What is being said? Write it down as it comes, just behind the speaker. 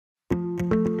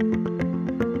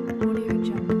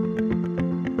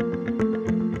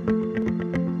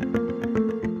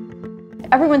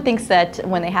Everyone thinks that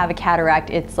when they have a cataract,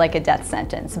 it's like a death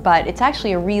sentence, but it's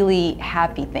actually a really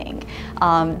happy thing.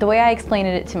 The way I explain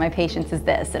it to my patients is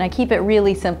this, and I keep it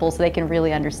really simple so they can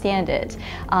really understand it.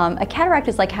 A cataract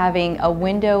is like having a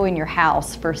window in your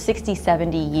house for 60,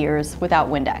 70 years without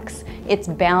Windex. It's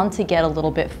bound to get a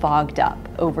little bit fogged up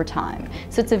over time.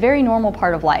 So it's a very normal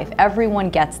part of life. Everyone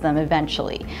gets them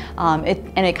eventually. And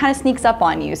it kind of sneaks up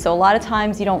on you. So a lot of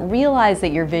times you don't realize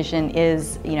that your vision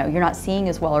is, you're not seeing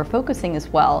as well or focusing as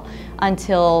well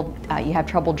until you have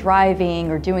trouble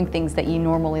driving or doing things that you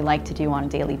normally like to do on a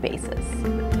daily basis.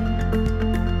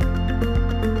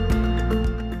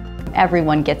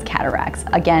 Everyone gets cataracts.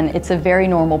 Again, it's a very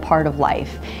normal part of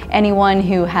life. Anyone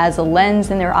who has a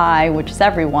lens in their eye, which is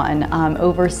everyone,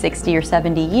 over 60 or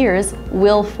 70 years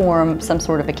will form some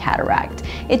sort of a cataract.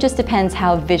 It just depends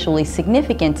how visually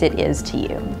significant it is to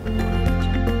you.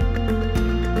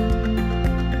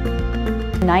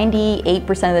 98%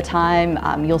 of the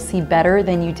time, you'll see better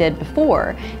than you did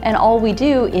before. And all we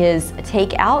do is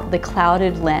take out the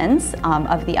clouded lens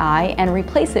of the eye and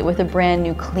replace it with a brand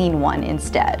new clean one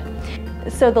instead.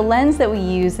 So the lens that we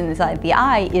use inside the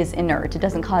eye is inert. It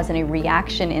doesn't cause any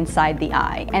reaction inside the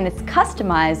eye, and it's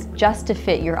customized just to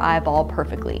fit your eyeball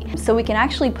perfectly. So we can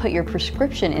actually put your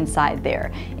prescription inside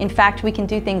there. In fact, we can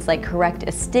do things like correct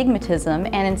astigmatism,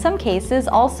 and in some cases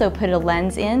also put a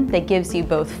lens in that gives you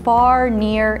both far,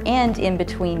 near, and in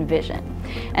between vision.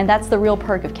 And that's the real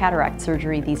perk of cataract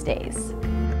surgery these days.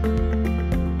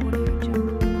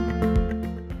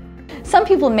 Some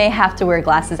people may have to wear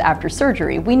glasses after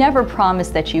surgery. We never promise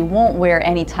that you won't wear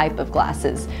any type of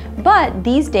glasses. But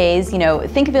these days,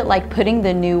 think of it like putting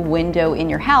the new window in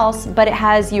your house, but it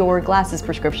has your glasses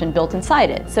prescription built inside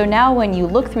it. So now when you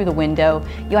look through the window,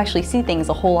 you actually see things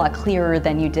a whole lot clearer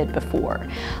than you did before.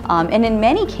 And in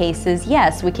many cases,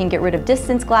 yes, we can get rid of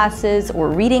distance glasses or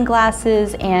reading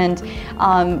glasses, and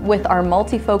with our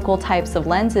multifocal types of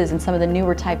lenses and some of the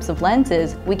newer types of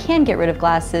lenses, we can get rid of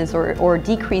glasses or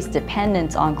decrease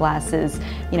dependence on glasses,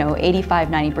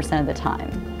 85–90% of the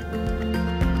time.